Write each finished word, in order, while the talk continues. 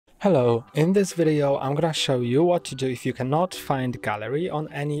Hello, in this video I'm gonna show you what to do if you cannot find gallery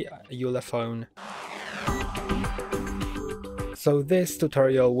on any Ulefone. So this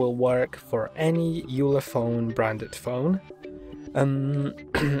tutorial will work for any Ulefone branded phone.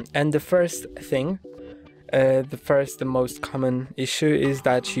 And the first thing, the most common issue is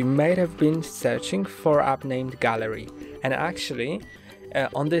that you may have been searching for app named Gallery, and actually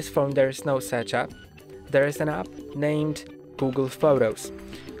on this phone there is no such app. There is an app named Google Photos.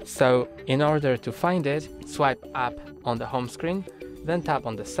 So in order to find it, swipe up on the home screen, then tap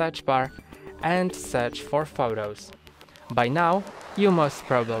on the search bar and search for photos. By now, you most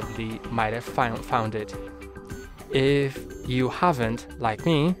probably might have found it. If you haven't, like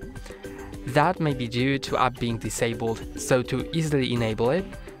me, that may be due to app being disabled. So to easily enable it,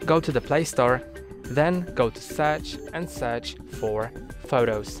 go to the Play Store, then go to search and search for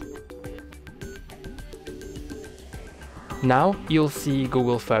photos. Now you'll see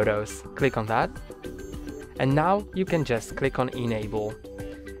Google Photos. Click on that. And now you can just click on Enable.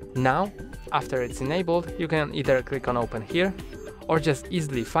 Now, after it's enabled, you can either click on Open here or just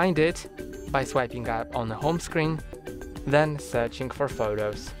easily find it by swiping up on the home screen, then searching for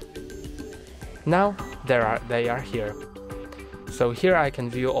photos. Now they are here. So here I can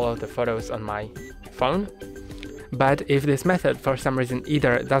view all of the photos on my phone. But if this method for some reason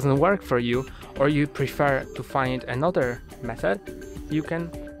either doesn't work for you or you prefer to find another method, you can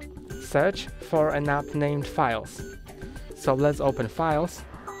search for an app named Files. So let's open Files.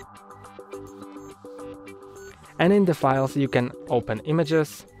 And in the files you can open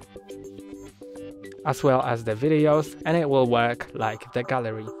images as well as the videos, and it will work like the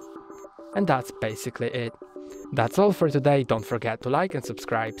gallery. And that's basically it. That's all for today. Don't forget to like and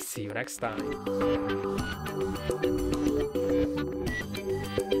subscribe. See you next time.